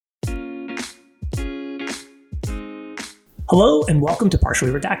Hello and welcome to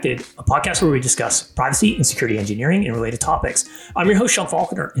Partially Redacted, a podcast where we discuss privacy and security engineering and related topics. I'm your host, Sean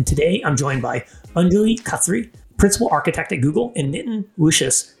Faulkner, and today I'm joined by Anjali, Khatri, Principal Architect at Google, and Nitin,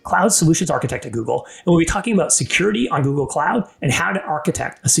 Cloud Solutions Architect at Google. And we'll be talking about security on Google Cloud and how to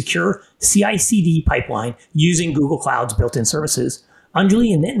architect a secure CI/CD pipeline using Google Cloud's built-in services.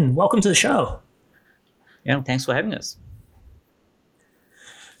 Anjali and Nitin, welcome to the show. Yeah, thanks for having us.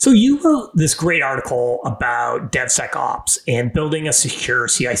 So you wrote this great article about DevSecOps and building a secure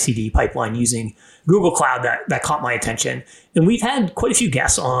CI/CD pipeline using Google Cloud that caught my attention. And we've had quite a few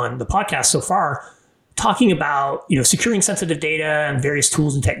guests on the podcast so far talking about, securing sensitive data and various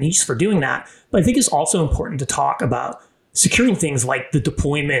tools and techniques for doing that. But I think it's also important to talk about securing things like the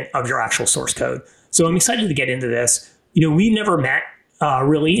deployment of your actual source code. So I'm excited to get into this. We never met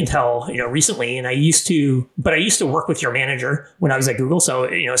really until recently, and I used to work with your manager when I was at Google. So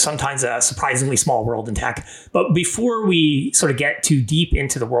sometimes a surprisingly small world in tech. But before we sort of get too deep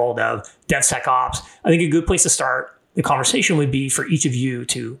into the world of DevSecOps, I think a good place to start the conversation would be for each of you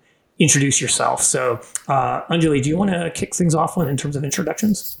to introduce yourself. So Anjali, do you want to kick things off in terms of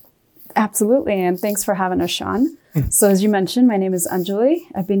introductions? Absolutely, and thanks for having us, Sean. So as you mentioned, my name is Anjali.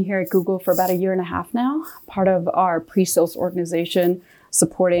 I've been here at Google for about a year and a half now, part of our pre-sales organization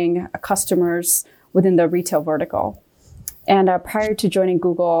supporting customers within the retail vertical. And prior to joining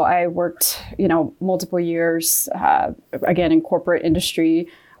Google, I worked, multiple years, again, in corporate industry,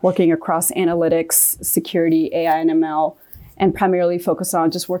 working across analytics, security, AI, and ML, and primarily focused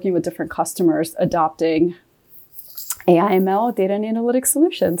on just working with different customers adopting AI, ML, data and analytics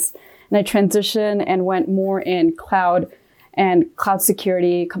solutions. And I transitioned and went more in cloud and cloud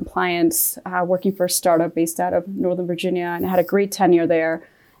security compliance, working for a startup based out of Northern Virginia, and I had a great tenure there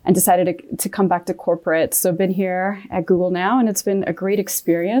and decided to come back to corporate. So I've been here at Google now, and it's been a great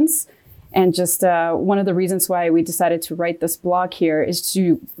experience. And just one of the reasons why we decided to write this blog here is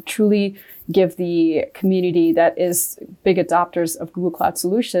to truly give the community that is big adopters of Google Cloud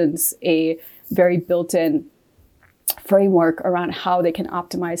Solutions a very built-in framework around how they can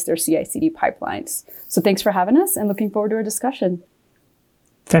optimize their CI/CD pipelines. So thanks for having us and looking forward to our discussion.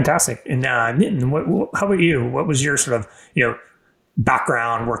 Fantastic. And Nitin, how about you? What was your sort of,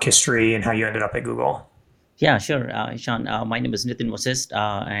 background, work history, and how you ended up at Google? Yeah, sure. Sean, my name is Nitin,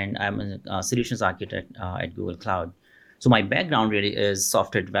 and I'm a solutions architect at Google Cloud. So my background really is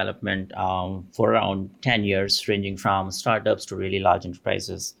software development for around 10 years, ranging from startups to really large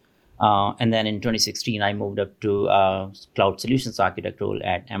enterprises. And then in 2016, I moved up to cloud solutions architect role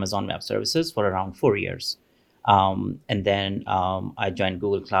at Amazon Web Services for around 4 years. And then I joined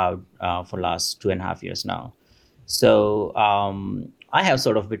Google Cloud for the last 2.5 years now. So I have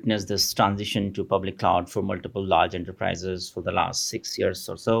sort of witnessed this transition to public cloud for multiple large enterprises for the last 6 years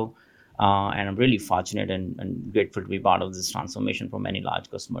or so. And I'm really fortunate and grateful to be part of this transformation for many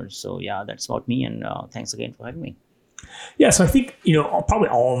large customers. So yeah, that's about me. And thanks again for having me. Yeah, so I think, probably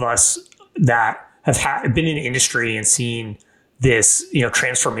all of us that have been in the industry and seen this,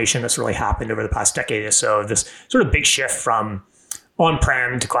 transformation that's really happened over the past decade or so, this sort of big shift from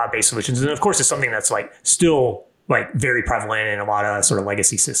on-prem to cloud-based solutions. And of course, it's something that's still very prevalent in a lot of sort of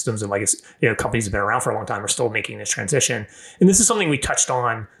legacy systems and legacy, companies that have been around for a long time are still making this transition. And this is something we touched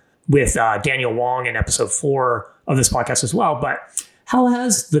on with Daniel Wong in episode 4 of this podcast as well. But how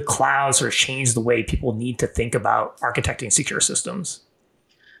has the cloud sort of changed the way people need to think about architecting secure systems?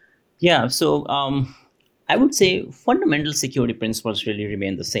 Yeah, so I would say fundamental security principles really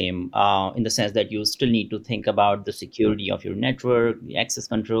remain the same in the sense that you still need to think about the security of your network, the access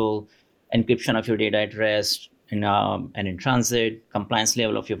control, encryption of your data at rest, and in transit, compliance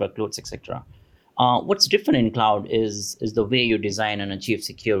level of your workloads, etc. What's different in cloud is the way you design and achieve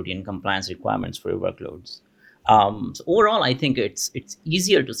security and compliance requirements for your workloads. So overall, I think it's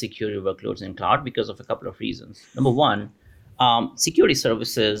easier to secure your workloads in cloud because of a couple of reasons. Number one, security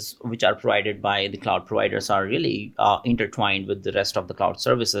services which are provided by the cloud providers are really intertwined with the rest of the cloud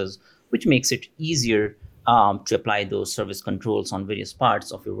services, which makes it easier to apply those service controls on various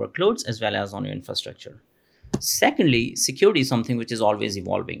parts of your workloads as well as on your infrastructure. Secondly, security is something which is always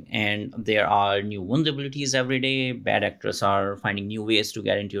evolving, and there are new vulnerabilities every day. Bad actors are finding new ways to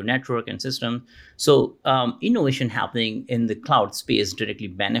get into your network and system. So innovation happening in the cloud space directly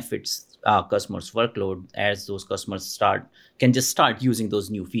benefits customers' workload as those customers can just start using those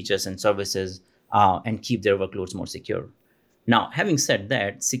new features and services and keep their workloads more secure. Now, having said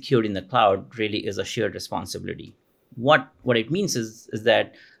that, security in the cloud really is a shared responsibility. What it means is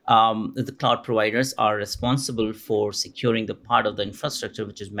that the cloud providers are responsible for securing the part of the infrastructure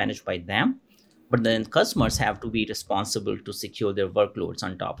which is managed by them, but then customers have to be responsible to secure their workloads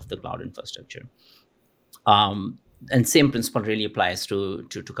on top of the cloud infrastructure. And same principle really applies to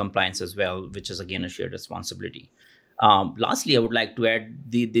compliance as well, which is again a shared responsibility. Lastly, I would like to add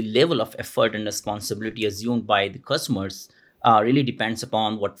the level of effort and responsibility assumed by the customers really depends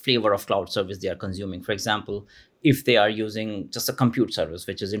upon what flavor of cloud service they are consuming. For example, if they are using just a compute service,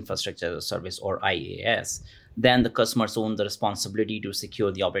 which is infrastructure as a service or IaaS, then the customers own the responsibility to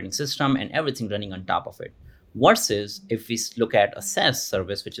secure the operating system and everything running on top of it. Versus if we look at a SaaS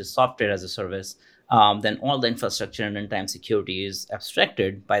service, which is software as a service, then all the infrastructure and runtime security is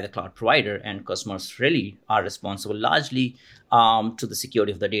abstracted by the cloud provider, and customers really are responsible largely to the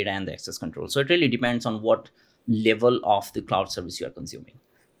security of the data and the access control. So it really depends on what level of the cloud service you are consuming.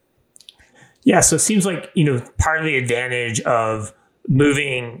 Yeah, so it seems like, part of the advantage of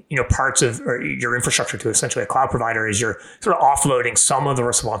moving, parts of or your infrastructure to essentially a cloud provider is you're sort of offloading some of the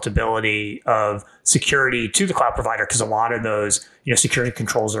responsibility of security to the cloud provider, because a lot of those, security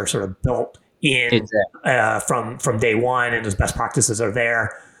controls are sort of built in Exactly. from day one, and those best practices are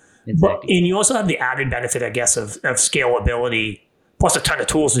there. Exactly. And you also have the added benefit, I guess, of scalability, plus a ton of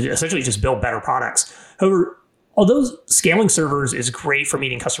tools to essentially just build better products. However, although scaling servers is great for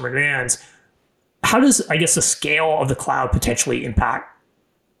meeting customer demands, how does, I guess, the scale of the cloud potentially impact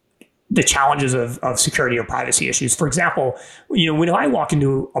the challenges of security or privacy issues? For example, when I walk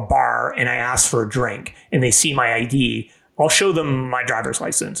into a bar and I ask for a drink and they see my ID, I'll show them my driver's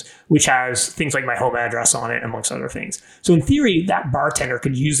license, which has things like my home address on it, amongst other things. So in theory, that bartender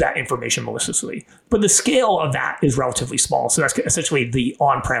could use that information maliciously. But the scale of that is relatively small. So that's essentially the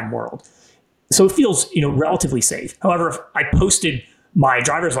on-prem world. So it feels, relatively safe. However, if I posted my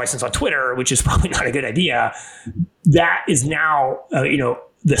driver's license on Twitter, which is probably not a good idea, that is now,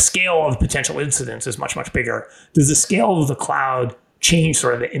 the scale of potential incidents is much, much bigger. Does the scale of the cloud change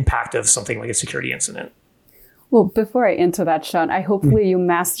sort of the impact of something like a security incident? Well, before I answer that, Sean, hopefully you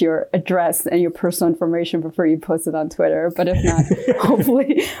masked your address and your personal information before you post it on Twitter. But if not,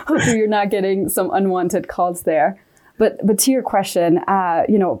 hopefully you're not getting some unwanted calls there. But to your question,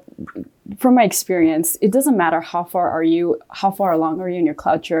 from my experience, it doesn't matter how far along are you in your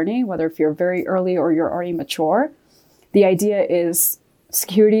cloud journey, whether if you're very early or you're already mature. The idea is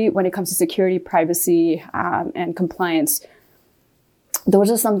security, when it comes to security, privacy, and compliance,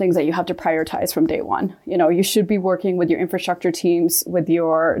 those are some things that you have to prioritize from day one. You should be working with your infrastructure teams, with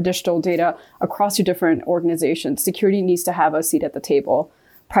your digital data across your different organizations. Security needs to have a seat at the table,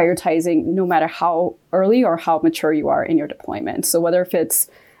 prioritizing no matter how early or how mature you are in your deployment. So whether if it's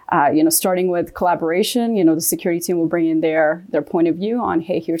starting with collaboration, the security team will bring in their point of view on,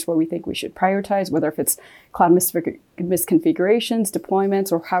 hey, here's where we think we should prioritize, whether if it's cloud misconfigurations,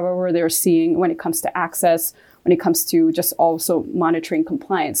 deployments, or however they're seeing when it comes to access, when it comes to just also monitoring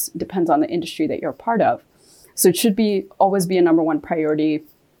compliance, depends on the industry that you're a part of. So it should always be a number one priority,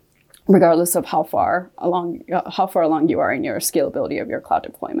 regardless of how far along you are in your scalability of your cloud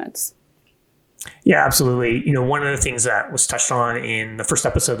deployments. Yeah, absolutely. One of the things that was touched on in the first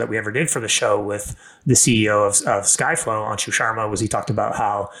episode that we ever did for the show with the CEO of Skyflow, Anshu Sharma, was he talked about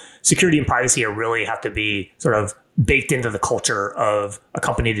how security and privacy really have to be sort of baked into the culture of a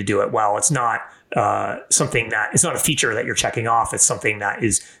company to do it well. It's not it's not a feature that you're checking off. It's something that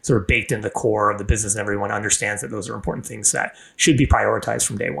is sort of baked in the core of the business, and everyone understands that those are important things that should be prioritized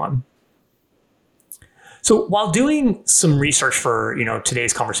from day one. So while doing some research for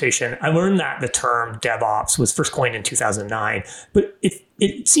today's conversation, I learned that the term DevOps was first coined in 2009, but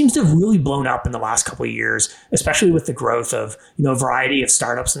it seems to have really blown up in the last couple of years, especially with the growth of a variety of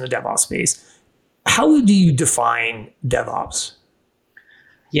startups in the DevOps space. How do you define DevOps?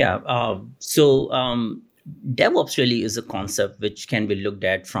 Yeah. So DevOps really is a concept which can be looked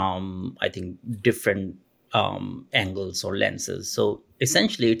at from, I think, different angles or lenses. So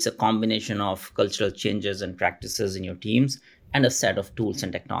essentially, it's a combination of cultural changes and practices in your teams and a set of tools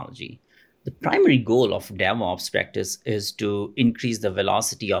and technology. The primary goal of DevOps practice is to increase the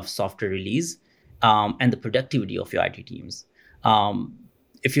velocity of software release and the productivity of your IT teams.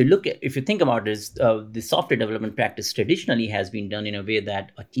 If you think about this, the software development practice traditionally has been done in a way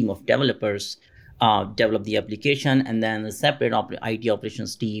that a team of developers develop the application, and then a separate IT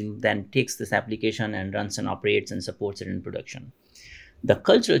operations team then takes this application and runs and operates and supports it in production. The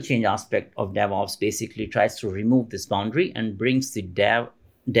cultural change aspect of DevOps basically tries to remove this boundary and brings the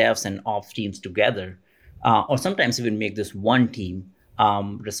devs and ops teams together, or sometimes even make this one team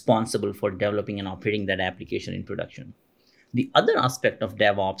responsible for developing and operating that application in production. The other aspect of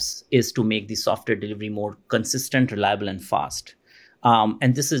DevOps is to make the software delivery more consistent, reliable, and fast.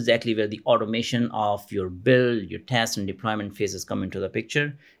 And this is exactly where the automation of your build, your test, and deployment phases come into the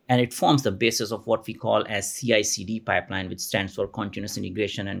picture. And it forms the basis of what we call as CI/CD pipeline, which stands for continuous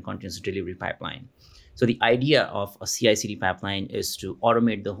integration and continuous delivery pipeline. So the idea of a CI/CD pipeline is to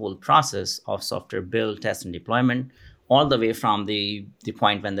automate the whole process of software build, test, and deployment, all the way from the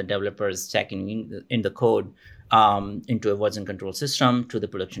point when the developer is checking in the code into a version control system to the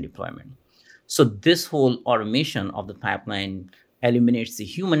production deployment. So this whole automation of the pipeline eliminates the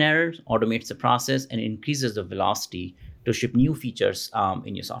human errors, automates the process, and increases the velocity to ship new features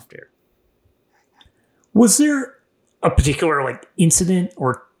in your software. Was there a particular incident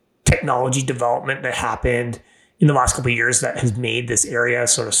or technology development that happened in the last couple of years that has made this area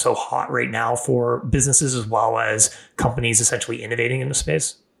sort of so hot right now for businesses as well as companies essentially innovating in the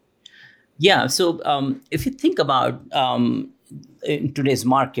space? Yeah. So if you think about in today's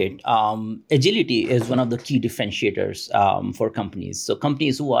market, agility is one of the key differentiators for companies. So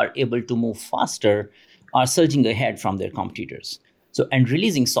companies who are able to move faster are surging ahead from their competitors. So, and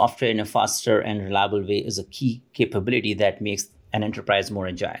releasing software in a faster and reliable way is a key capability that makes an enterprise more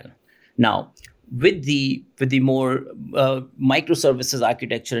agile. Now, with the more microservices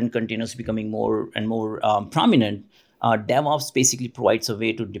architecture and containers becoming more and more prominent, DevOps basically provides a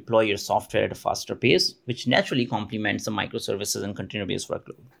way to deploy your software at a faster pace, which naturally complements the microservices and container-based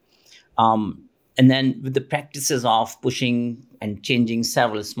workload. And then with the practices of pushing and changing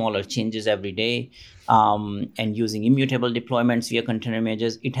several smaller changes every day and using immutable deployments via container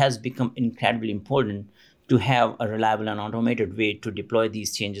images, it has become incredibly important to have a reliable and automated way to deploy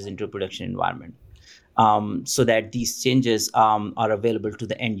these changes into a production environment so that these changes are available to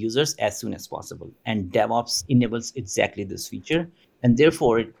the end users as soon as possible. And DevOps enables exactly this feature. And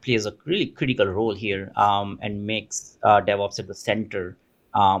therefore, it plays a really critical role here and makes DevOps at the center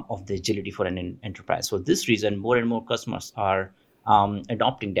of the agility for an enterprise. For this reason, more and more customers are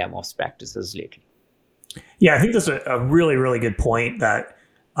adopting DevOps practices lately. Yeah, I think that's a really, really good point that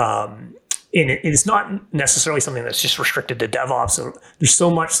it's not necessarily something that's just restricted to DevOps. So there's so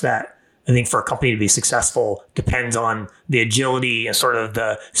much that I think for a company to be successful depends on the agility and sort of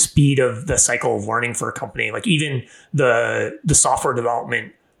the speed of the cycle of learning for a company. Like even the software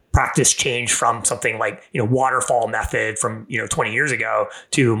development practice changed from something like, waterfall method from, 20 years ago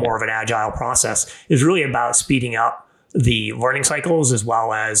to more of an agile process is really about speeding up the learning cycles as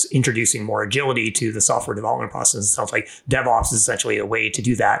well as introducing more agility to the software development process. It sounds like DevOps is essentially a way to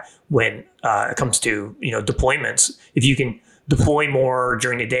do that when it comes to, deployments. If you can deploy more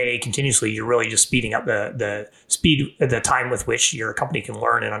during the day continuously, you're really just speeding up the time with which your company can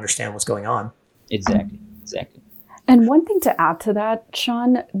learn and understand what's going on. Exactly. And one thing to add to that,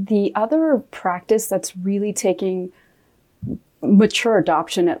 Sean, the other practice that's really taking mature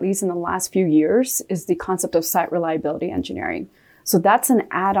adoption, at least in the last few years, is the concept of site reliability engineering. So that's an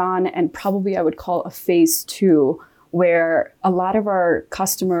add-on and probably I would call a phase 2, where a lot of our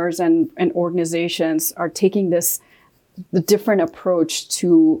customers and organizations are taking the different approach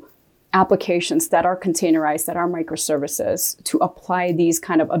to applications that are containerized, that are microservices, to apply these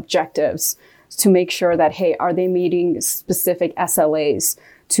kind of objectives to make sure that, hey, are they meeting specific SLAs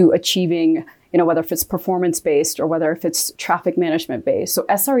to achieving, whether if it's performance-based or whether if it's traffic management-based. So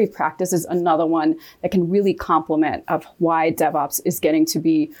SRE practice is another one that can really complement of why DevOps is getting to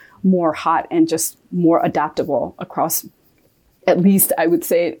be more hot and just more adaptable across at least, I would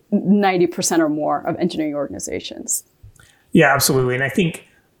say, 90% or more of engineering organizations. Yeah, absolutely. And I think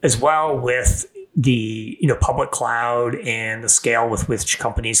as well with the public cloud and the scale with which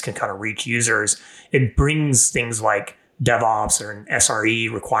companies can kind of reach users, it brings things like DevOps or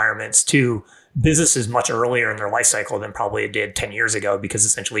SRE requirements to businesses much earlier in their life cycle than probably it did 10 years ago, because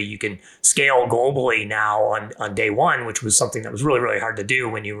essentially you can scale globally now on day one, which was something that was really, really hard to do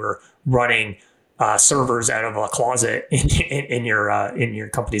when you were running servers out of a closet in your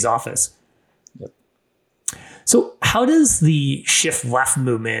company's office. Yep. So how does the shift left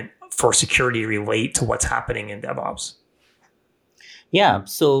movement for security relate to what's happening in DevOps? Yeah,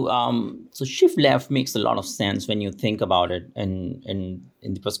 so shift left makes a lot of sense when you think about it in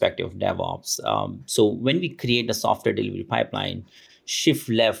the perspective of DevOps. So when we create a software delivery pipeline, shift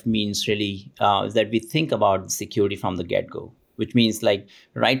left means really that we think about security from the get-go, which means like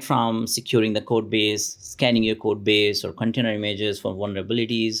right from securing the code base, scanning your code base or container images for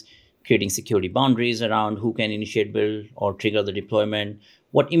vulnerabilities, creating security boundaries around who can initiate build or trigger the deployment,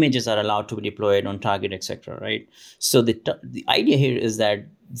 what images are allowed to be deployed on target, etc. Right? So the idea here is that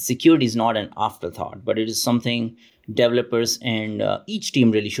security is not an afterthought, but it is something developers and each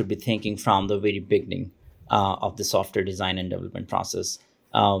team really should be thinking from the very beginning of the software design and development process.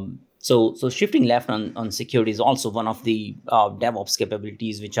 So shifting left on security is also one of the DevOps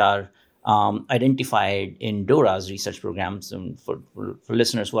capabilities which are identified in DORA's research programs. And for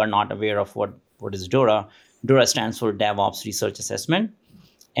listeners who are not aware of what is DORA, DORA stands for DevOps Research Assessment.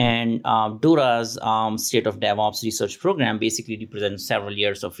 And DORA's State of DevOps Research Program basically represents several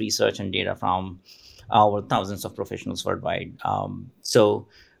years of research and data from over thousands of professionals worldwide.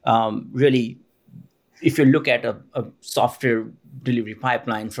 Really, if you look at a software delivery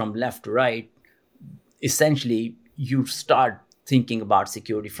pipeline from left to right, essentially you start thinking about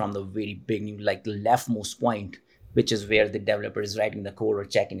security from the very beginning, like the leftmost point, which is where the developer is writing the code or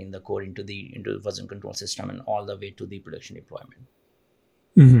checking in the code into the version control system and all the way to the production deployment.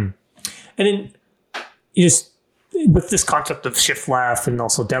 Mm-hmm. And then with this concept of shift left and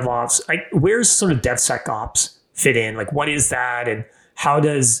also DevOps, where's sort of DevSecOps fit in? Like, what is that, and how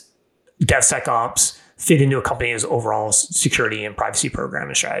does DevSecOps fit into a company's overall security and privacy program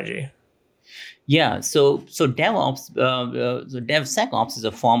and strategy? Yeah, so DevOps, DevSecOps is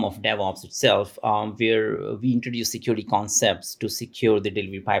a form of DevOps itself, where we introduce security concepts to secure the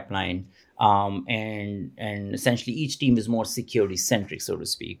delivery pipeline, and essentially each team is more security centric, so to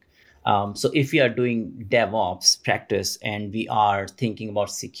speak. So if we are doing DevOps practice and we are thinking about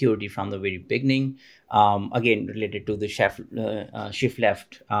security from the very beginning, again related to the shift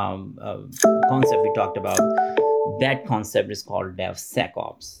left concept we talked about. That concept is called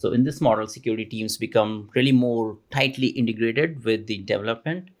DevSecOps. So in this model, security teams become really more tightly integrated with the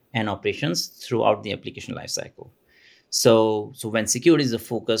development and operations throughout the application lifecycle. So when security is the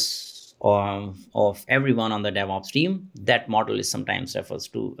focus of everyone on the DevOps team, that model is sometimes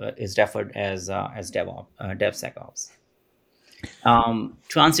referred as DevSecOps.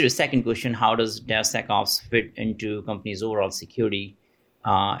 To answer your second question, how does DevSecOps fit into company's overall security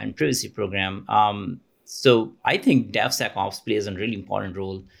and privacy program? So I think DevSecOps plays a really important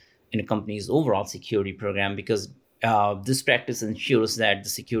role in a company's overall security program, because this practice ensures that the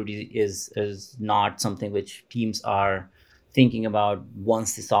security is not something which teams are thinking about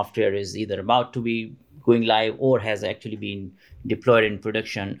once the software is either about to be going live or has actually been deployed in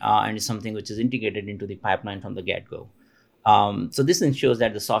production, and is something which is integrated into the pipeline from the get-go. So this ensures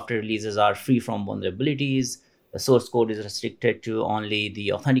that the software releases are free from vulnerabilities. The source code is restricted to only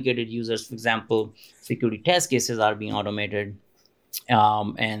the authenticated users, for example. Security test cases are being automated,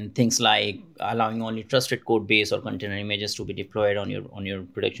 and things like allowing only trusted code base or container images to be deployed on your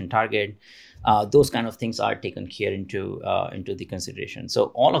production target. Those kind of things are taken care into the consideration.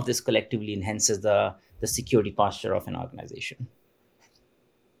 So all of this collectively enhances the security posture of an organization.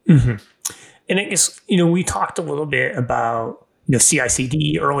 Mm-hmm. And I guess, we talked a little bit about,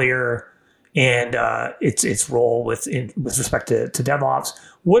 CI/CD earlier and its role with respect to DevOps.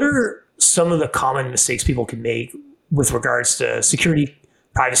 What are some of the common mistakes people can make with regards to security,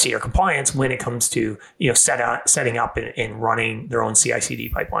 privacy, or compliance when it comes to setting up and running their own CI/CD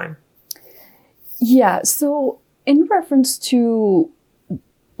pipeline? Yeah. So in reference to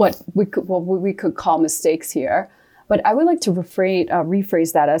what we could call mistakes here, but I would like to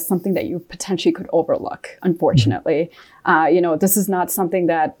rephrase that as something that you potentially could overlook, unfortunately. This is not something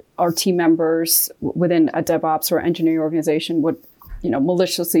that our team members within a DevOps or engineering organization would,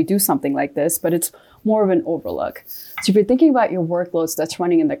 maliciously do something like this, but it's more of an overlook. So if you're thinking about your workloads that's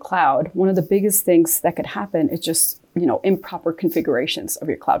running in the cloud, one of the biggest things that could happen is just, improper configurations of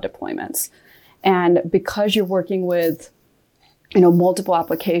your cloud deployments. And because you're working with multiple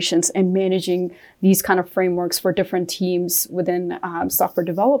applications and managing these kind of frameworks for different teams within software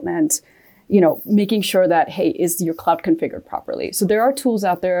development, making sure that, hey, is your cloud configured properly? So there are tools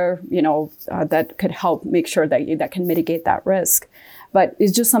out there, that could help make sure that can mitigate that risk. But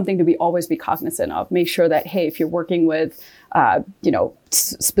it's just something to always be cognizant of. Make sure that, hey, if you're working with,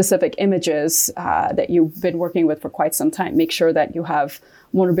 specific images that you've been working with for quite some time, make sure that you have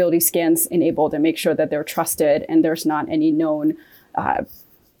vulnerability scans enabled and make sure that they're trusted and there's not any known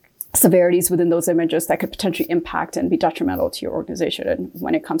severities within those images that could potentially impact and be detrimental to your organization. And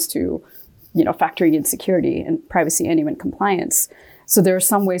when it comes to, factoring in security and privacy and even compliance. So there are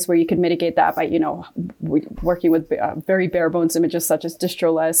some ways where you can mitigate that by, working with very bare bones images such as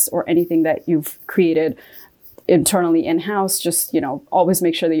distroless or anything that you've created internally in-house. Just, always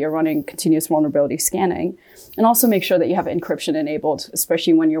make sure that you're running continuous vulnerability scanning, and also make sure that you have encryption enabled,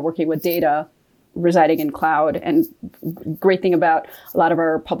 especially when you're working with data residing in cloud. And great thing about a lot of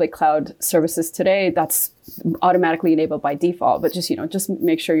our public cloud services today, that's automatically enabled by default, but just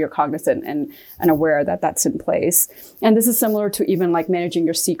make sure you're cognizant and aware that that's in place. And this is similar to even like managing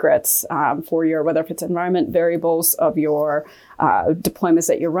your secrets for your, whether if it's environment variables of your deployments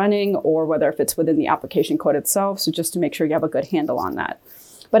that you're running, or whether if it's within the application code itself. So just to make sure you have a good handle on that.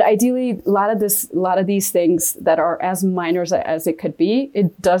 But ideally, a lot of these things that are as minor as it could be,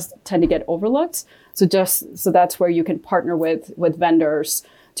 it does tend to get overlooked. So that's where you can partner with vendors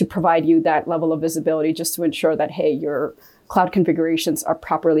to provide you that level of visibility, just to ensure that, hey, your cloud configurations are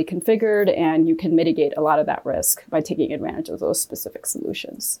properly configured and you can mitigate a lot of that risk by taking advantage of those specific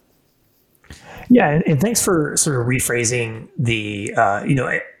solutions. Yeah, and thanks for sort of rephrasing the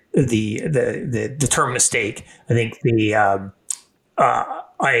the term mistake. I think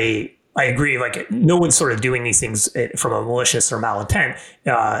I agree. Like, no one's sort of doing these things from a malicious or malintent.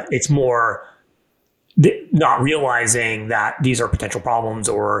 It's more not realizing that these are potential problems,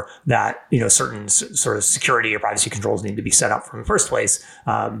 or that certain sort of security or privacy controls need to be set up from the first place.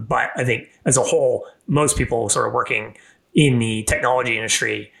 But I think as a whole, most people sort of working in the technology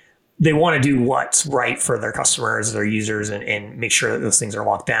industry, they want to do what's right for their customers, their users, and make sure that those things are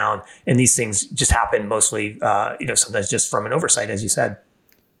locked down. And these things just happen mostly, sometimes just from an oversight, as you said.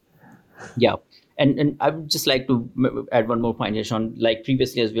 Yeah. And I would just like to add one more point here, Sean. Like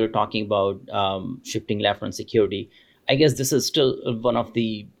previously, as we were talking about shifting left on security, I guess this is still one of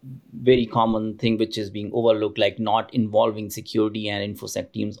the very common thing which is being overlooked, like not involving security and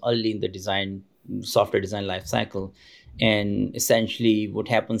InfoSec teams early in the software design lifecycle. And essentially what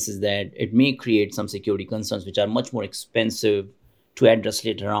happens is that it may create some security concerns which are much more expensive to address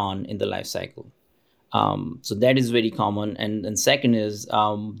later on in the lifecycle. So that is very common. And second is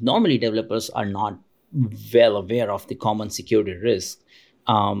normally developers are not well aware of the common security risk.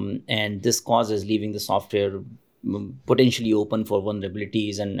 And this causes leaving the software potentially open for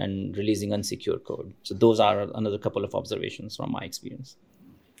vulnerabilities and releasing unsecured code. So those are another couple of observations from my experience.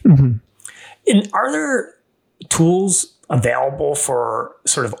 Mm-hmm. And are there tools available for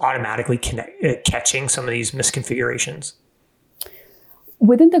sort of automatically catching some of these misconfigurations?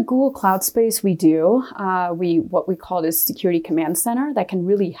 Within the Google Cloud space, we do. What we call is Security Command Center that can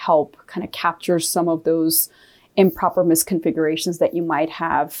really help kind of capture some of those improper misconfigurations that you might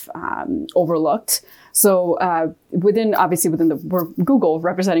have overlooked. So we're Google,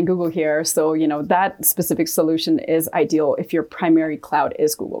 representing Google here. So, that specific solution is ideal if your primary cloud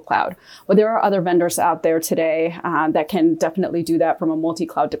is Google Cloud. But there are other vendors out there today that can definitely do that from a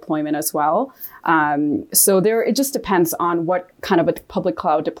multi-cloud deployment as well. It just depends on what kind of a public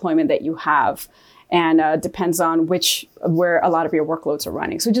cloud deployment that you have. And depends on where a lot of your workloads are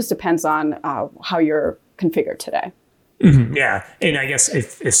running. So it just depends on how you're configured today. Mm-hmm. Yeah, and I guess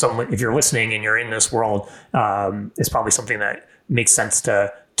if you're listening and you're in this world, it's probably something that makes sense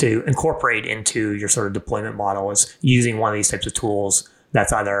to incorporate into your sort of deployment model, is using one of these types of tools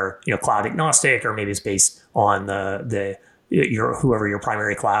that's either cloud agnostic, or maybe it's based on whoever your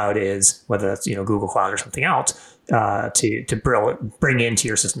primary cloud is, whether that's Google Cloud or something else, to bring into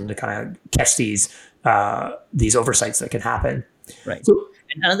your system to kind of catch these oversights that can happen. Right. So,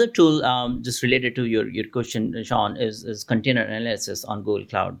 and another tool, just related to your question, Sean, is container analysis on Google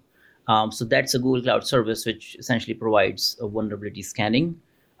Cloud. So that's a Google Cloud service which essentially provides a vulnerability scanning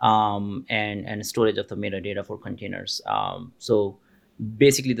and storage of the metadata for containers. So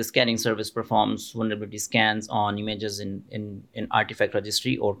basically, the scanning service performs vulnerability scans on images in artifact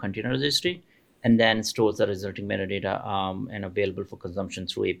registry or container registry, and then stores the resulting metadata and available for consumption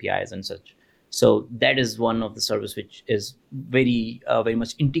through APIs and such. So that is one of the service which is very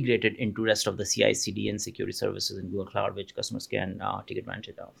much integrated into rest of the CI/CD and security services in Google Cloud, which customers can take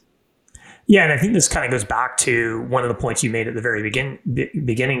advantage of. Yeah, and I think this kind of goes back to one of the points you made at the very beginning,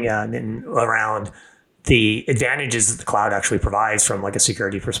 Nitin, around the advantages that the cloud actually provides from like a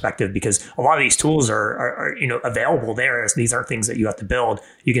security perspective, because a lot of these tools are available there. These aren't things that you have to build.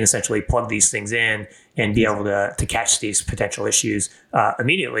 You can essentially plug these things in and be able to catch these potential issues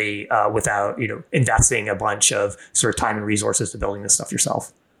immediately without investing a bunch of sort of time and resources to building this stuff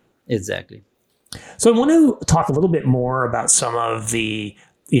yourself. Exactly. So I want to talk a little bit more about some of the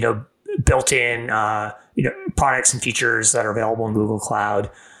built-in products and features that are available in Google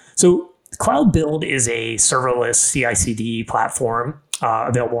Cloud. So Cloud Build is a serverless CI/CD platform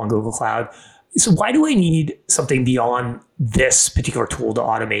available on Google Cloud. So why do I need something beyond this particular tool to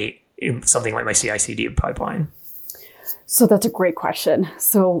automate something like my CI/CD pipeline? So that's a great question.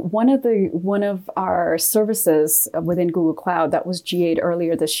 So one of our services within Google Cloud that was GA'd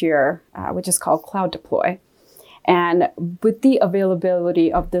earlier this year, which is called Cloud Deploy. And with the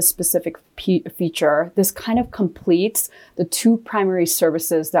availability of this specific feature, this kind of completes the two primary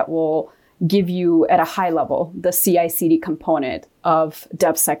services that will give you at a high level the CI/CD component of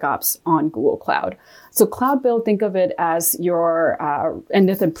DevSecOps on Google Cloud. So Cloud Build, think of it as your, and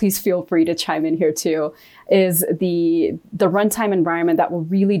Nitin, please feel free to chime in here too, is the runtime environment that will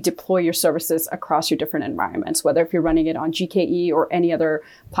really deploy your services across your different environments, whether if you're running it on GKE or any other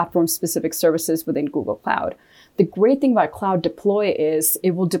platform-specific services within Google Cloud. The great thing about Cloud Deploy is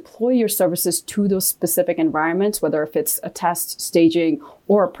it will deploy your services to those specific environments, whether if it's a test, staging,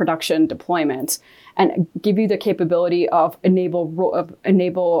 or a production deployment, and give you the capability of enable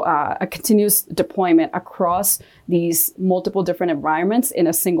a continuous deployment across these multiple different environments in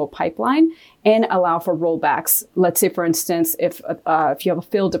a single pipeline, and allow for rollbacks. Let's say, for instance, if you have a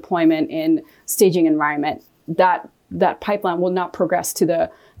failed deployment in staging environment, that pipeline will not progress to the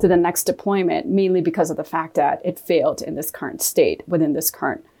next deployment, mainly because of the fact that it failed in this current state within this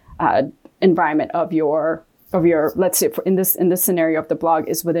current environment of your, let's say in this scenario of the blog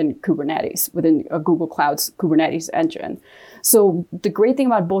is within Kubernetes, within Google Cloud's Kubernetes engine. So the great thing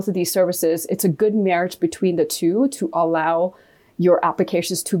about both of these services, it's a good marriage between the two to allow your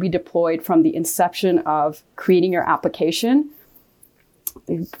applications to be deployed from the inception of creating your application,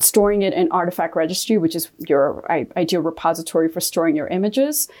 storing it in Artifact Registry, which is your ideal repository for storing your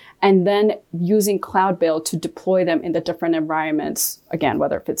images, and then using Cloud Build to deploy them in the different environments, again,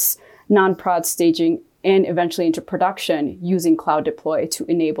 whether if it's non-prod staging and eventually into production, using Cloud Deploy to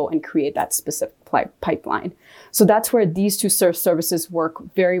enable and create that specific pipeline. So that's where these two services work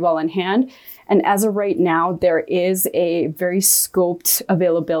very well in hand. And as of right now, there is a very scoped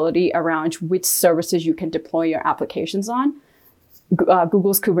availability around which services you can deploy your applications on.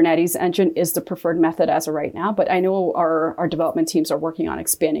 Google's Kubernetes engine is the preferred method as of right now, but I know our development teams are working on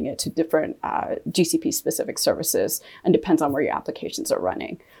expanding it to different GCP-specific services, and depends on where your applications are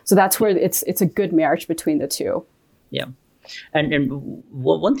running. So that's where it's a good marriage between the two. Yeah. And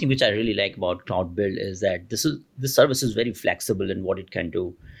one thing which I really like about Cloud Build is that this service is very flexible in what it can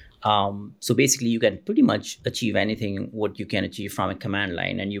do. So basically, you can pretty much achieve anything what you can achieve from a command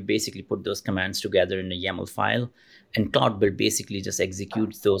line, and you basically put those commands together in a YAML file, and Cloud Build basically just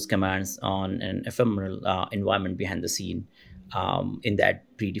executes those commands on an ephemeral environment behind the scene in that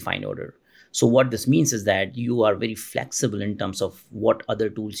predefined order. So what this means is that you are very flexible in terms of what other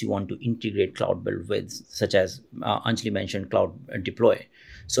tools you want to integrate Cloud Build with, such as Anjali mentioned, Cloud Deploy.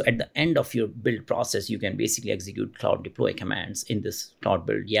 So at the end of your build process, you can basically execute Cloud Deploy commands in this Cloud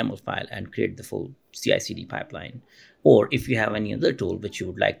Build YAML file and create the full CI/CD pipeline. Or if you have any other tool which you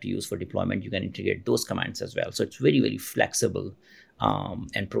would like to use for deployment, you can integrate those commands as well. So it's very, very flexible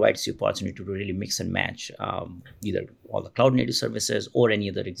and provides you opportunity to really mix and match either all the cloud native services or any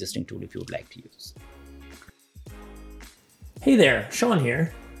other existing tool if you would like to use. Hey there, Sean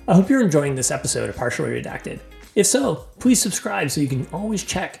here. I hope you're enjoying this episode of Partially Redacted. If so, please subscribe so you can always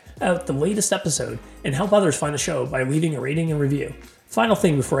check out the latest episode and help others find the show by leaving a rating and review. Final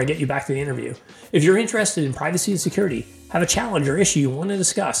thing before I get you back to the interview. If you're interested in privacy and security, have a challenge or issue you want to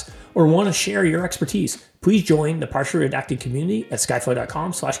discuss, or want to share your expertise, please join the Partially Redacted community at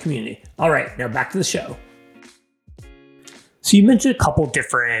skyflow.com/community. All right, now back to the show. So you mentioned a couple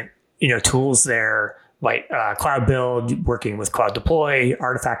different, tools there, like Cloud Build, working with Cloud Deploy,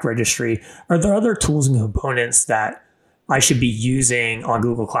 Artifact Registry. Are there other tools and components that I should be using on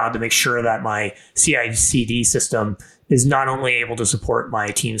Google Cloud to make sure that my CI/CD system is not only able to support my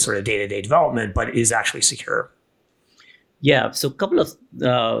team's sort of day-to-day development, but is actually secure? Yeah, so a couple of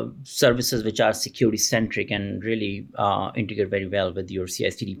services which are security-centric and really integrate very well with your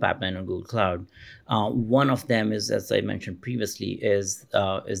CI/CD pipeline on Google Cloud. One of them is, as I mentioned previously, is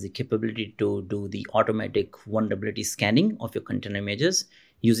the capability to do the automatic vulnerability scanning of your container images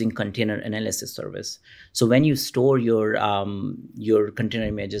using container analysis service. So when you store your container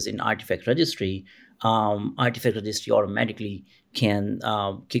images in Artifact Registry, Artifact Registry automatically can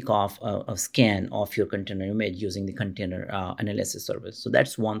kick off a scan of your container image using the container analysis service. So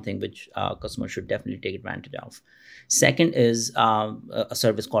that's one thing which customers should definitely take advantage of. Second is a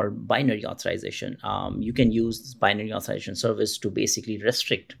service called binary authorization. You can use this binary authorization service to basically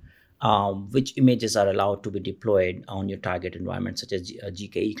restrict which images are allowed to be deployed on your target environment, such as a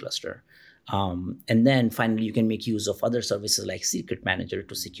GKE cluster. And then finally, you can make use of other services like Secret Manager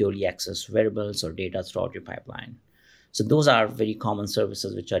to securely access variables or data throughout your pipeline. So those are very common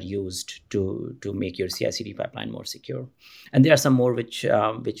services which are used to make your CI/CD pipeline more secure. And there are some more which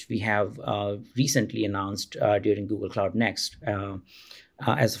we have recently announced during Google Cloud Next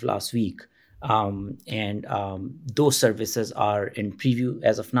as of last week. And those services are in preview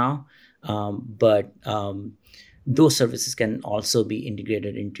as of now, but those services can also be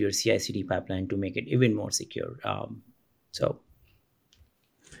integrated into your CI/CD pipeline to make it even more secure.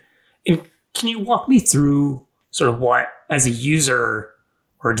 And can you walk me through sort of what, as a user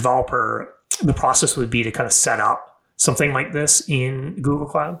or a developer, the process would be to kind of set up something like this in Google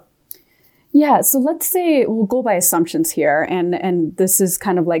Cloud? Yeah, so let's say we'll go by assumptions here, and this is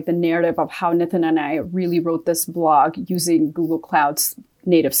kind of like the narrative of how Nitin and I really wrote this blog using Google Cloud's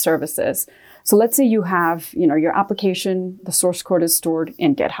native services. So let's say you have, your application, the source code is stored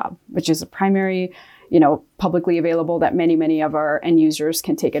in GitHub, which is a primary, publicly available that many of our end users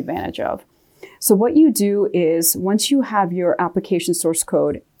can take advantage of. So what you do is once you have your application source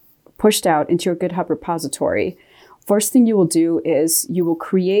code pushed out into your GitHub repository, first thing you will do is you will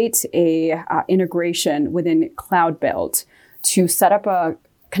create a integration within Cloud Build to set up a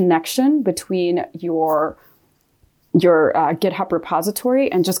connection between your GitHub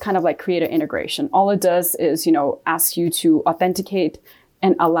repository and just kind of like create an integration. All it does is, ask you to authenticate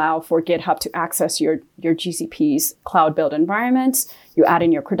and allow for GitHub to access your GCP's Cloud Build environment. You add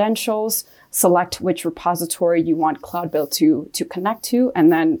in your credentials, select which repository you want Cloud Build to connect to,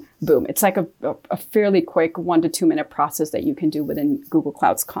 and then boom. It's like a fairly quick 1 to 2 minute process that you can do within Google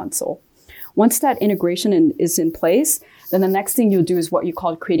Cloud's console. Once that integration is in place, then the next thing you'll do is what you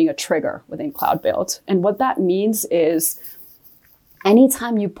call creating a trigger within Cloud Build. And what that means is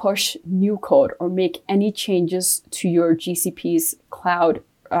anytime you push new code or make any changes to your GCP's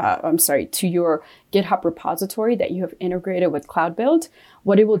to your GitHub repository that you have integrated with Cloud Build,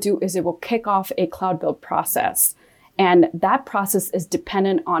 what it will do is it will kick off a Cloud Build process. And that process is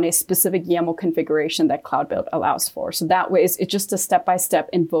dependent on a specific YAML configuration that Cloud Build allows for. So that way, it's just a step-by-step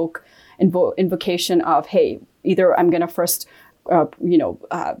invocation of, hey, either I'm going to first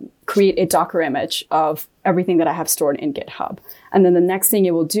create a Docker image of everything that I have stored in GitHub. And then the next thing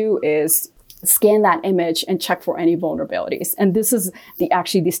it will do is scan that image and check for any vulnerabilities. And this is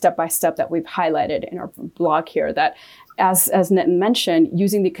the step-by-step that we've highlighted in our blog here, that as Nitin mentioned,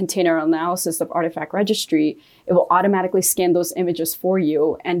 using the container analysis of Artifact Registry, it will automatically scan those images for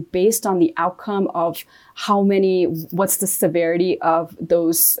you. And based on the outcome of what's the severity of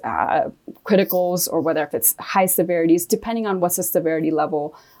those criticals, or whether if it's high severities, depending on what's the severity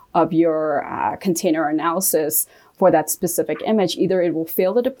level of your container analysis for that specific image, either it will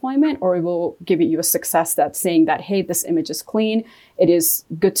fail the deployment or it will give you a success that's saying that, hey, this image is clean, it is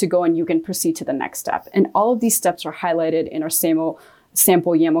good to go, and you can proceed to the next step. And all of these steps are highlighted in our sample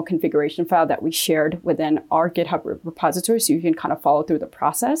YAML configuration file that we shared within our GitHub repository, so you can kind of follow through the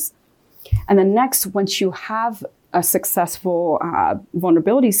process. And then next, once you have a successful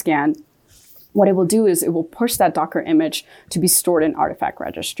vulnerability scan, what it will do is it will push that Docker image to be stored in Artifact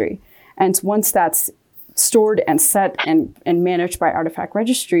Registry. And once that's stored and set and managed by Artifact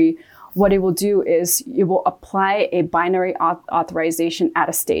Registry, what it will do is it will apply a binary authorization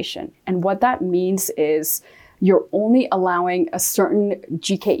attestation. And what that means is you're only allowing a certain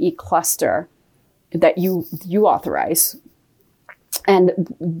GKE cluster that you authorize.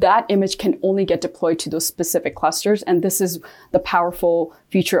 And that image can only get deployed to those specific clusters. And this is the powerful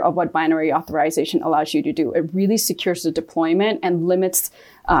feature of what binary authorization allows you to do. It really secures the deployment and limits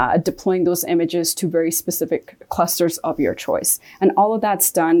deploying those images to very specific clusters of your choice. And all of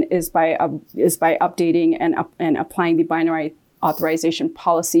that's done is by updating and applying the binary authorization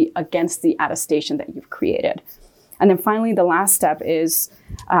policy against the attestation that you've created. And then finally, the last step is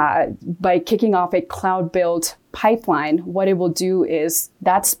by kicking off a Cloud Build pipeline, what it will do is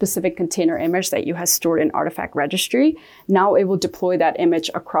that specific container image that you have stored in Artifact Registry, now it will deploy that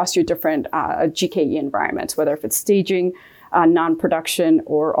image across your different GKE environments, whether if it's staging, non-production,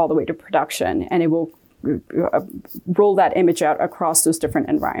 or all the way to production. And it will roll that image out across those different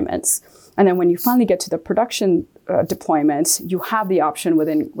environments. And then when you finally get to the production deployments, you have the option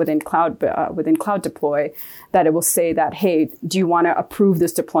within Cloud Deploy that it will say that, hey, do you want to approve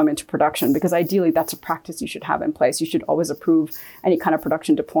this deployment to production? Because ideally, that's a practice you should have in place. You should always approve any kind of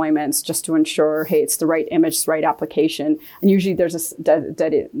production deployments just to ensure, hey, it's the right image, it's the right application. And usually there's a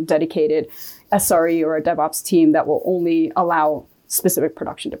dedicated SRE or a DevOps team that will only allow specific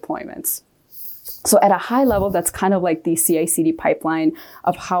production deployments. So at a high level, that's kind of like the CI/CD pipeline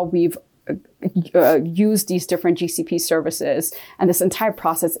of how we've used these different GCP services. And this entire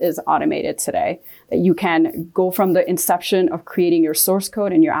process is automated today. That you can go from the inception of creating your source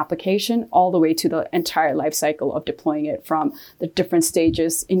code and your application all the way to the entire lifecycle of deploying it from the different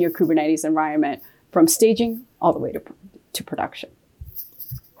stages in your Kubernetes environment, from staging all the way to production.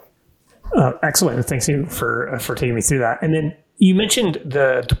 Excellent. Thanks you for taking me through that. And then you mentioned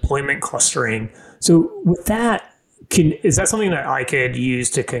the deployment clustering. So with that, is that something that I could use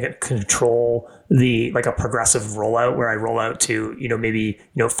to control like a progressive rollout where I roll out to, maybe,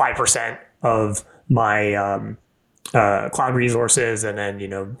 5% of my cloud resources and then,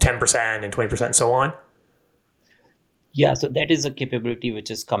 10% and 20% and so on? Yeah, so that is a capability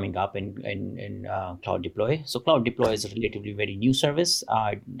which is coming up in Cloud Deploy. So Cloud Deploy is a relatively very new service.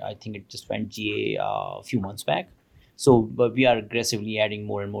 I think it just went GA a few months back. So, but we are aggressively adding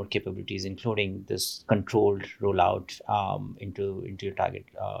more and more capabilities, including this controlled rollout into your target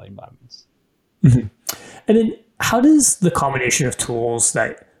environments. Mm-hmm. And then, how does the combination of tools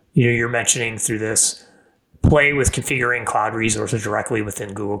that you're mentioning through this play with configuring cloud resources directly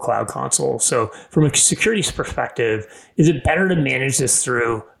within Google Cloud Console? So from a security perspective, is it better to manage this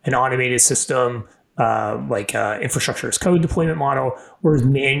through an automated system like infrastructure as code deployment model, or is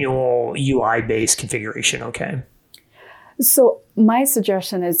manual UI-based configuration okay? So my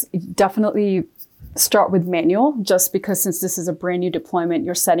suggestion is definitely start with manual, just because since this is a brand new deployment,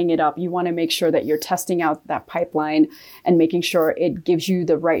 you're setting it up. You want to make sure that you're testing out that pipeline and making sure it gives you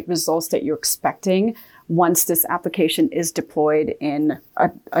the right results that you're expecting once this application is deployed in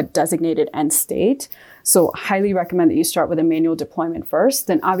a designated end state. So highly recommend that you start with a manual deployment first.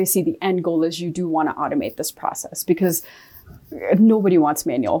 Then obviously the end goal is you do want to automate this process, because nobody wants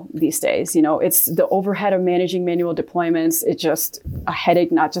manual these days. It's the overhead of managing manual deployments. It's just a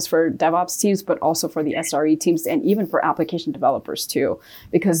headache, not just for DevOps teams, but also for the SRE teams and even for application developers too,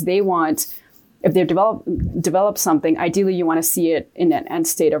 because they want, if they've developed something, ideally you want to see it in an end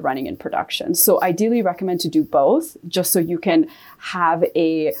state of running in production. So ideally recommend to do both, just so you can have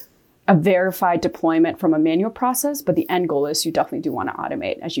a verified deployment from a manual process. But the end goal is you definitely do want to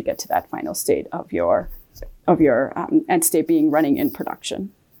automate as you get to that final state of your end state being running in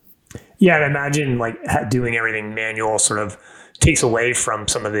production. Yeah, and imagine like doing everything manual sort of takes away from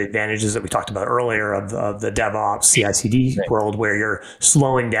some of the advantages that we talked about earlier of the DevOps CI/CD world, where you're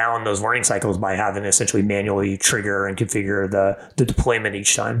slowing down those learning cycles by having to essentially manually trigger and configure the deployment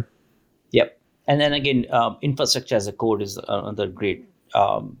each time. Yep. And then again, infrastructure as a code is another great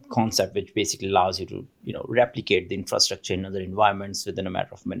concept, which basically allows you to replicate the infrastructure in other environments within a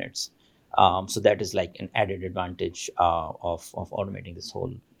matter of minutes. So that is like an added advantage of automating this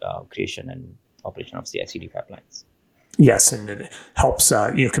whole creation and operation of CI/CD pipelines. Yes, and it helps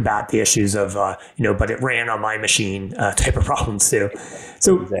combat the issues of but it ran on my machine type of problems too.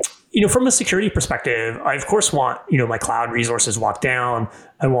 So from a security perspective, I of course want my cloud resources locked down.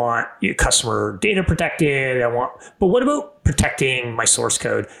 I want customer data protected. But what about protecting my source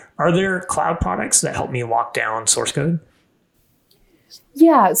code? Are there cloud products that help me lock down source code?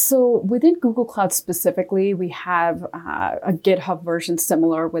 Yeah, so within Google Cloud specifically, we have a GitHub version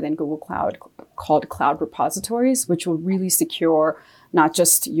similar within Google Cloud called Cloud Repositories, which will really secure not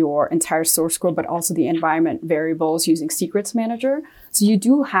just your entire source code, but also the environment variables using Secrets Manager. So you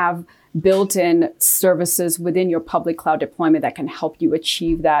do have built-in services within your public cloud deployment that can help you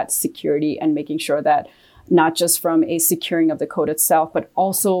achieve that security and making sure that not just from a securing of the code itself, but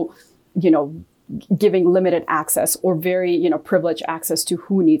also, giving limited access or very, privileged access to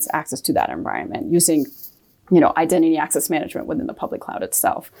who needs access to that environment using, identity access management within the public cloud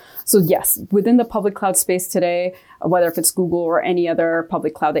itself. So yes, within the public cloud space today, whether if it's Google or any other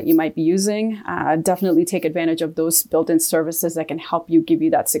public cloud that you might be using, definitely take advantage of those built-in services that can help you give you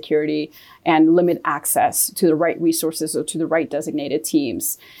that security and limit access to the right resources or to the right designated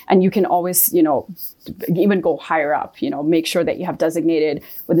teams. And you can always, even go higher up, make sure that you have designated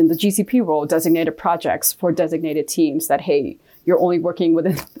within the GCP role, designated projects for designated teams that, hey, you're only working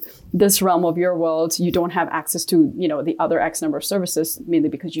within this realm of your world. You don't have access to, the other X number of services, mainly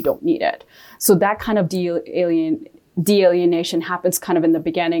because you don't need it. So that kind of de-alienation happens kind of in the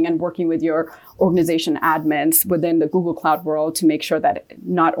beginning, and working with your organization admins within the Google Cloud world to make sure that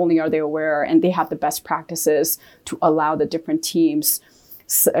not only are they aware and they have the best practices to allow the different teams,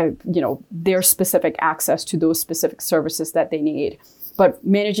 their specific access to those specific services that they need. But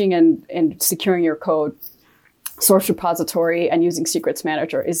managing and securing your code, source repository, and using Secrets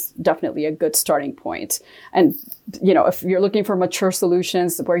Manager is definitely a good starting point. And, if you're looking for mature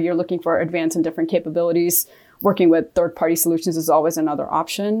solutions where you're looking for advanced and different capabilities, working with third-party solutions is always another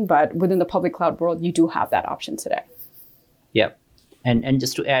option. But within the public cloud world, you do have that option today. Yeah. And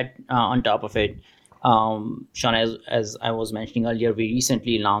just to add on top of it, Sean, as I was mentioning earlier, we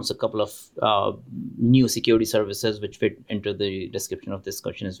recently announced a couple of new security services which fit into the description of this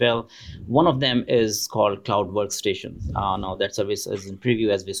question as well. One of them is called Cloud Workstations. Now that service is in preview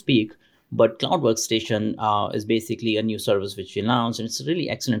as we speak, but Cloud Workstation is basically a new service which we announced, and it's a really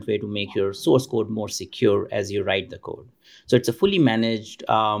excellent way to make your source code more secure as you write the code. So it's a fully managed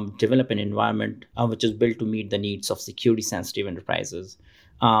development environment which is built to meet the needs of security-sensitive enterprises.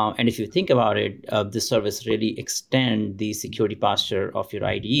 And if you think about it, this service really extend the security posture of your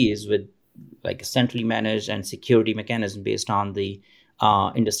IDEs with like a centrally managed and security mechanism based on the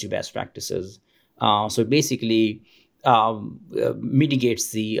industry best practices. So basically,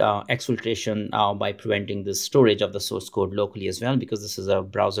 mitigates the exfiltration by preventing the storage of the source code locally as well, because this is a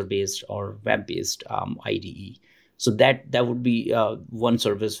browser-based or web-based IDE. So that would be one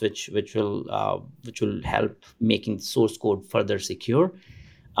service which will help making source code further secure.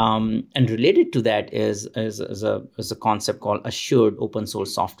 And related to that is a concept called assured open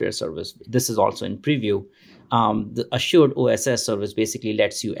source software service. This is also in preview. The assured OSS service basically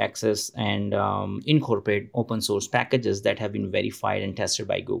lets you access and incorporate open source packages that have been verified and tested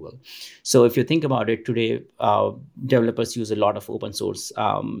by Google. So if you think about it today, developers use a lot of open source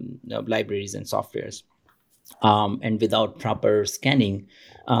libraries and softwares. And without proper scanning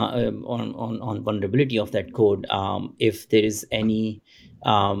on vulnerability of that code, if there is any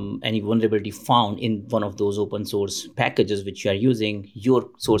vulnerability found in one of those open source packages which you are using, your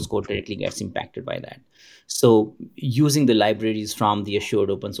source code directly gets impacted by that. So using the libraries from the assured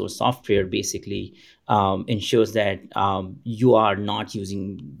open source software basically ensures that you are not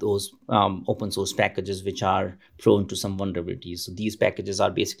using those open source packages which are prone to some vulnerabilities. So these packages are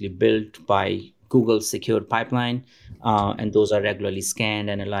basically built by Google's secure pipeline, and those are regularly scanned,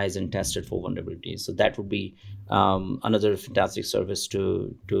 analyzed, and tested for vulnerabilities. So that would be another fantastic service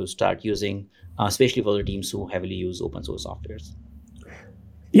to start using, especially for the teams who heavily use open source softwares.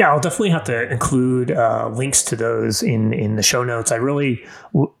 Yeah, I'll definitely have to include links to those in the show notes. I really,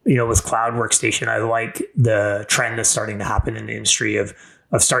 with Cloud Workstation, I like the trend that's starting to happen in the industry of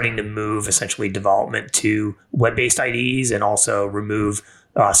starting to move essentially development to web-based IDEs and also remove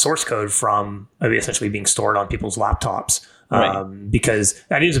source code from essentially being stored on people's laptops. Right. Because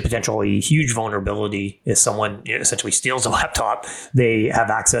that is a potentially huge vulnerability. If someone essentially steals a laptop, they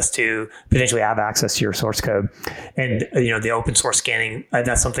potentially have access to your source code. And the open source scanning,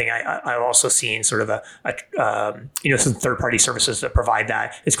 that's something I've also seen sort of some third-party services that provide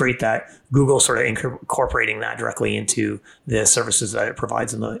that. It's great that Google sort of incorporating that directly into the services that it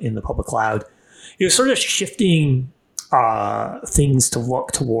provides in the public cloud. Sort of shifting things to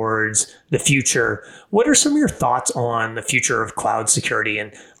look towards the future. What are some of your thoughts on the future of cloud security?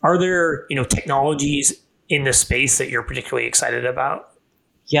 And are there, technologies in this space that you're particularly excited about?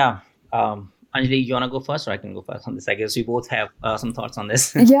 Yeah. Anjali, you want to go first, or I can go first on this? I guess we both have some thoughts on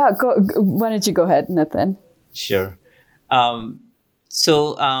this. Yeah. Why don't you go ahead, Nitin? Sure.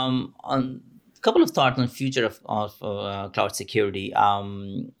 So on couple of thoughts on the future of cloud security.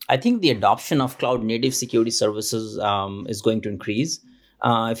 I think the adoption of cloud native security services is going to increase.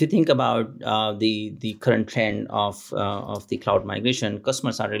 If you think about the current trend of the cloud migration,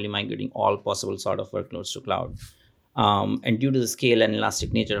 customers are really migrating all possible sort of workloads to cloud. And due to the scale and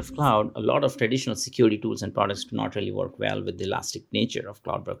elastic nature of cloud, a lot of traditional security tools and products do not really work well with the elastic nature of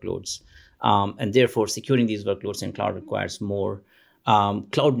cloud workloads. And therefore, securing these workloads in cloud requires more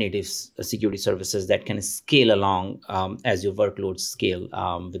cloud native security services that can scale along as your workloads scale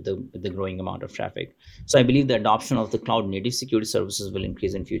with the growing amount of traffic. So I believe the adoption of the cloud native security services will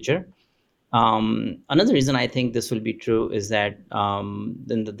increase in future. Another reason I think this will be true is that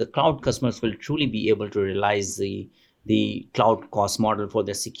then the cloud customers will truly be able to realize the cloud cost model for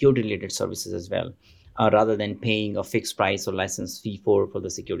their security related services as well, rather than paying a fixed price or license fee for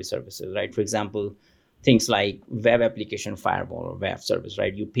the security services, right? For example, things like web application firewall or web service,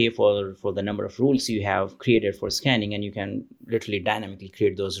 right? You pay for the number of rules you have created for scanning, and you can literally dynamically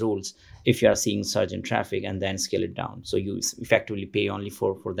create those rules if you are seeing surge in traffic and then scale it down. So you effectively pay only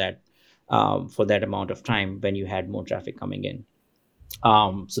for that amount of time when you had more traffic coming in.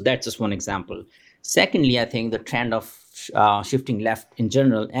 So that's just one example. Secondly, I think the trend of shifting left in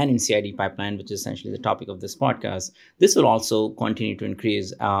general and in CI/CD pipeline, which is essentially the topic of this podcast, this will also continue to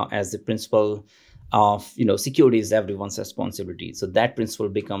increase as the principle of security is everyone's responsibility. So that principle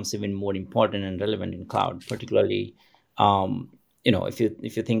becomes even more important and relevant in cloud, particularly if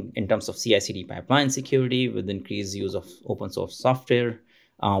you think in terms of CI/CD pipeline security with increased use of open source software,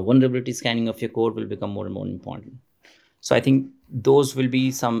 vulnerability scanning of your code will become more and more important. So I think those will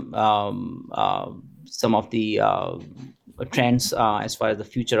be some of the trends as far as the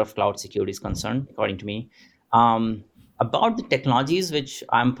future of cloud security is concerned, according to me. About the technologies which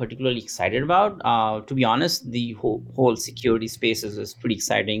I'm particularly excited about, to be honest, the whole security space is pretty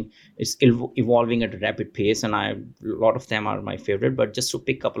exciting. It's evolving at a rapid pace, and a lot of them are my favorite. But just to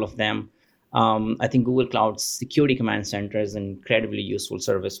pick a couple of them, I think Google Cloud's Security Command Center is an incredibly useful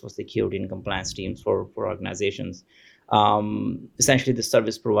service for security and compliance teams for organizations. Essentially, the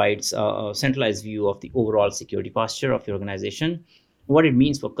service provides a centralized view of the overall security posture of your organization. What it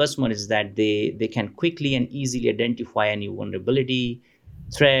means for customers is that they can quickly and easily identify any vulnerability,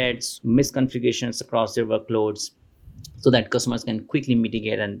 threats, misconfigurations across their workloads, so that customers can quickly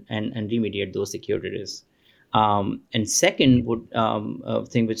mitigate and remediate those security risks. And second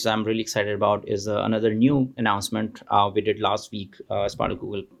thing which I'm really excited about is another new announcement we did last week as part of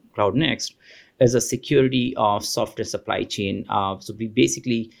Google Cloud Next, is a security of software supply chain. So we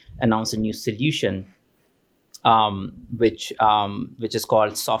basically announced a new solution which is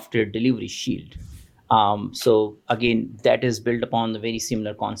called Software Delivery Shield. So again, that is built upon the very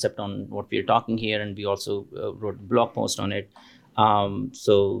similar concept on what we're talking here, and we also wrote a blog post on it.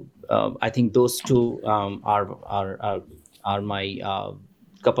 So I think those two are my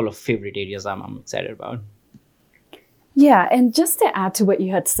couple of favorite areas I'm excited about. Yeah, and just to add to what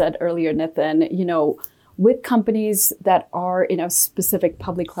you had said earlier, Nitin, with companies that are in a specific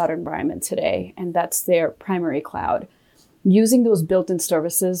public cloud environment today, and that's their primary cloud, using those built-in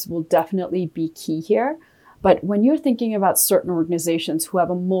services will definitely be key here. But when you're thinking about certain organizations who have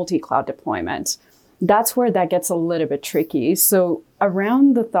a multi-cloud deployment, that's where that gets a little bit tricky. So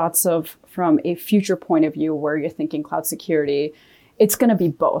around the thoughts of from a future point of view where you're thinking cloud security, it's going to be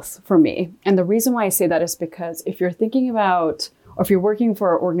both for me. And the reason why I say that is because if you're thinking about, or if you're working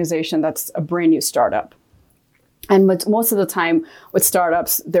for an organization that's a brand new startup, and most of the time with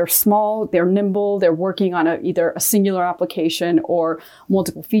startups, they're small, they're nimble, they're working on either a singular application or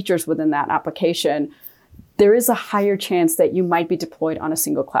multiple features within that application, there is a higher chance that you might be deployed on a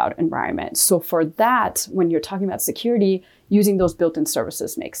single cloud environment. So for that, when you're talking about security, using those built-in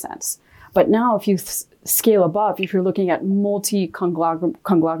services makes sense. But now if you scale above, if you're looking at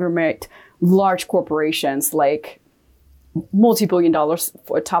multi-conglomerate, large corporations like multi-billion dollars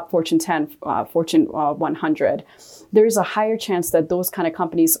for top Fortune 10, Fortune 100, there is a higher chance that those kind of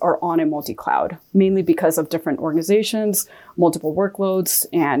companies are on a multi-cloud, mainly because of different organizations, multiple workloads,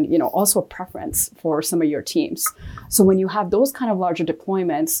 and also a preference for some of your teams. So when you have those kind of larger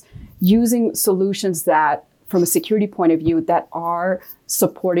deployments, using solutions that, from a security point of view, that are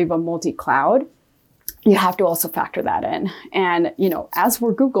supportive of multi-cloud, you have to also factor that in. And, as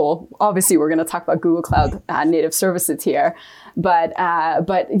we're Google, obviously we're going to talk about Google Cloud native services here, but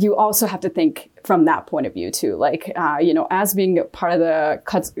you also have to think from that point of view too. Like, as being part of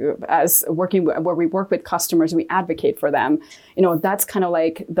as working where we work with customers, we advocate for them. That's kind of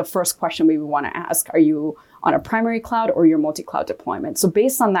like the first question we would want to ask. Are you on a primary cloud or your multi-cloud deployment? So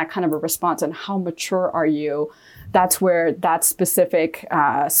based on that kind of a response and how mature are you, that's where that specific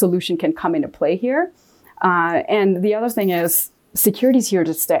solution can come into play here. And the other thing is security is here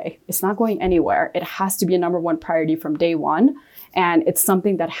to stay. It's not going anywhere. It has to be a number one priority from day one. And it's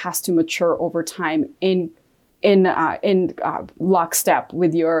something that has to mature over time in lockstep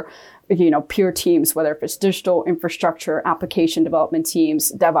with your, peer teams, whether if it's digital infrastructure, application development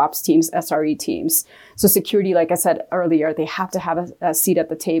teams, DevOps teams, SRE teams. So security, like I said earlier, they have to have a seat at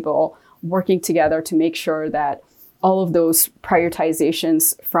the table, working together to make sure that all of those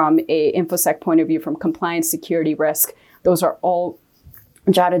prioritizations from a InfoSec point of view, from compliance, security, risk, those are all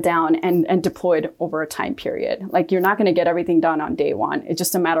jotted down and deployed over a time period. Like, you're not going to get everything done on day one. It's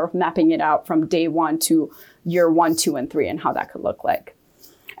just a matter of mapping it out from day one to year 1, 2, and 3 and how that could look like.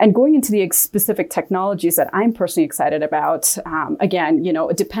 And going into the specific technologies that I'm personally excited about, again,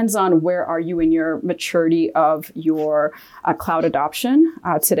 it depends on where are you in your maturity of your cloud adoption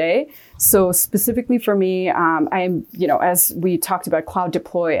today. So specifically for me, I'm, as we talked about Cloud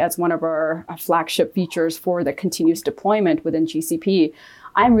Deploy as one of our flagship features for the continuous deployment within GCP,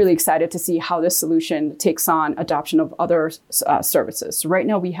 I'm really excited to see how this solution takes on adoption of other services. So right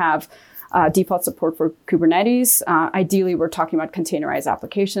now we have default support for Kubernetes. Ideally, we're talking about containerized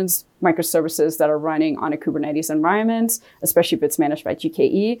applications, microservices that are running on a Kubernetes environment, especially if it's managed by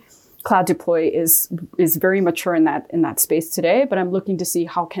GKE. Cloud Deploy is very mature in that space today, but I'm looking to see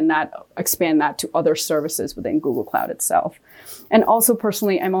how can that expand that to other services within Google Cloud itself. And also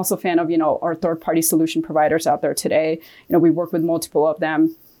personally, I'm also a fan of, our third-party solution providers out there today. We work with multiple of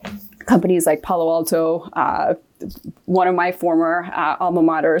them. Companies like Palo Alto, one of my former alma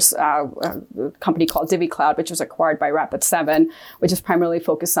maters, a company called Divi Cloud, which was acquired by Rapid7, which is primarily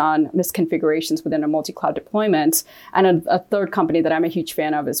focused on misconfigurations within a multi-cloud deployment. And a third company that I'm a huge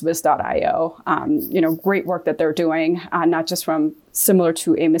fan of is Wiz.io. Great work that they're doing, not just from similar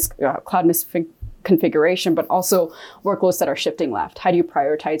to a cloud misconfiguration, but also workloads that are shifting left. How do you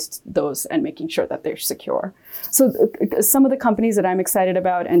prioritize those and making sure that they're secure? So some of the companies that I'm excited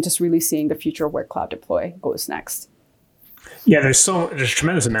about, and just really seeing the future of where Cloud Deploy goes next. Yeah, there's a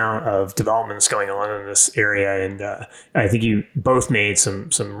tremendous amount of developments going on in this area, and I think you both made some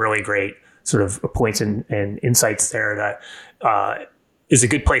really great sort of points and insights there that is a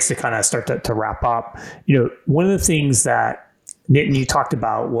good place to kind of start to wrap up. One of the things that Nitin, you talked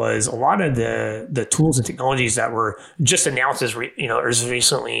about was a lot of the tools and technologies that were just announced as as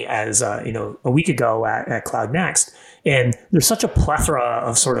recently as a week ago at Cloud Next. And there's such a plethora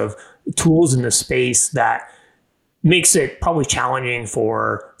of sort of tools in the space that makes it probably challenging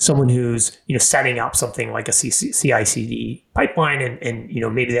for someone who's setting up something like a CI/CD pipeline, and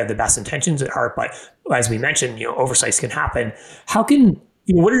maybe they have the best intentions at heart, but as we mentioned, oversights can happen.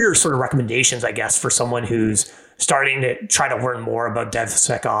 What are your sort of recommendations, I guess, for someone who's starting to try to learn more about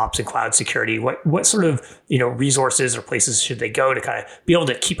DevSecOps and cloud security? What sort of resources or places should they go to kind of be able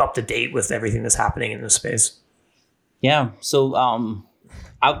to keep up to date with everything that's happening in this space? Yeah. So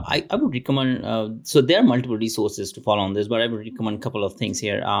I would recommend, so there are multiple resources to follow on this, but I would recommend a couple of things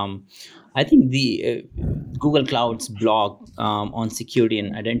here. I think the Google Cloud's blog on security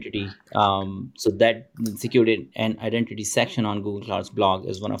and identity, so that security and identity section on Google Cloud's blog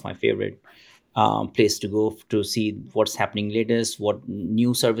is one of my favorite place to go to see what's happening latest, what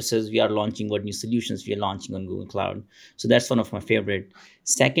new services we are launching, what new solutions we are launching on Google Cloud. So that's one of my favorite.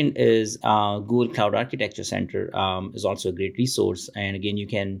 Second is Google Cloud Architecture Center is also a great resource. And again, you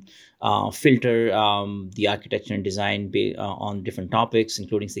can filter the architecture and design on different topics,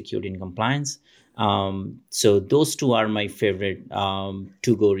 including security and compliance. So those two are my favorite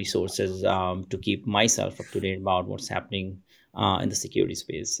to-go resources to keep myself up to date about what's happening in the security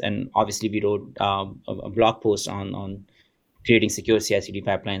space. And obviously, we wrote a blog post on creating secure CI/CD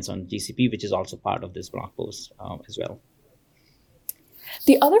pipelines on GCP, which is also part of this blog post as well.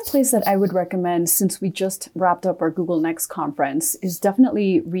 The other place that I would recommend, since we just wrapped up our Google Next conference, is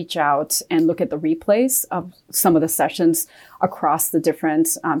definitely reach out and look at the replays of some of the sessions across the different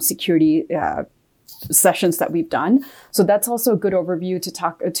security sessions that we've done. So that's also a good overview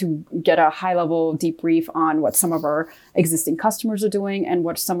to get a high level debrief on what some of our existing customers are doing and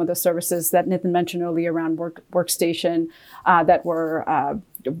what some of the services that Nitin mentioned earlier around workstation that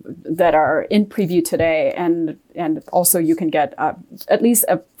are in preview today. And also you can get at least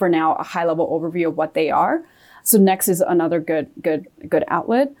for now a high level overview of what they are. So Next is another good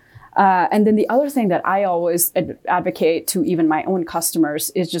outlet. And then the other thing that I always advocate to even my own customers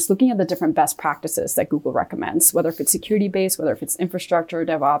is just looking at the different best practices that Google recommends, whether if it's security based, whether if it's infrastructure,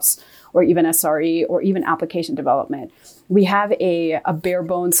 DevOps, or even SRE, or even application development. We have a bare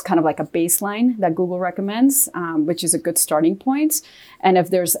bones kind of like a baseline that Google recommends, which is a good starting point. And if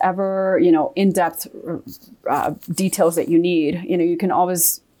there's ever, in-depth details that you need, you can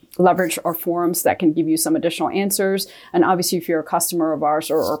always leverage our forums that can give you some additional answers. And obviously, if you're a customer of ours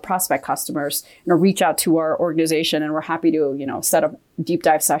or prospect customers, reach out to our organization, and we're happy to, set up deep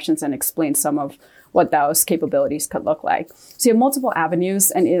dive sessions and explain some of what those capabilities could look like. So you have multiple avenues,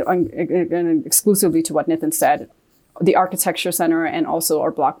 and exclusively to what Nitin said, the Architecture Center and also our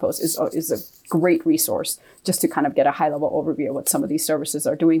blog post is a great resource just to kind of get a high level overview of what some of these services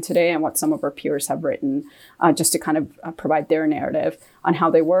are doing today and what some of our peers have written, just to kind of provide their narrative on how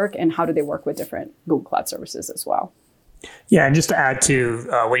they work and how do they work with different Google Cloud services as well. Yeah, and just to add to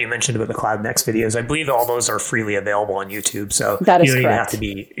what you mentioned about the Cloud Next videos, I believe all those are freely available on YouTube. So you don't even have to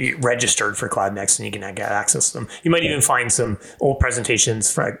be registered for Cloud Next, and you can get access to them. You might even find some old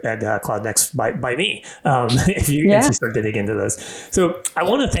presentations at Cloud Next by me if you start to dig into those. So I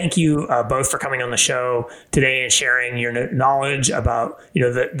want to thank you both for coming on the show today and sharing your knowledge about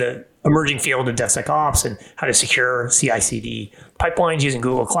the emerging field of DevSecOps and how to secure CI/CD pipelines using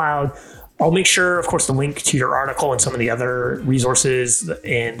Google Cloud. I'll make sure, of course, to link to your article and some of the other resources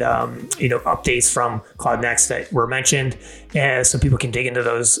and updates from Cloud Next that were mentioned, so people can dig into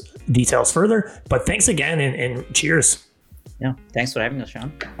those details further. But thanks again, and cheers. Yeah, thanks for having us,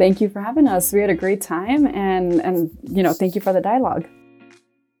 Sean. Thank you for having us. We had a great time, and thank you for the dialogue.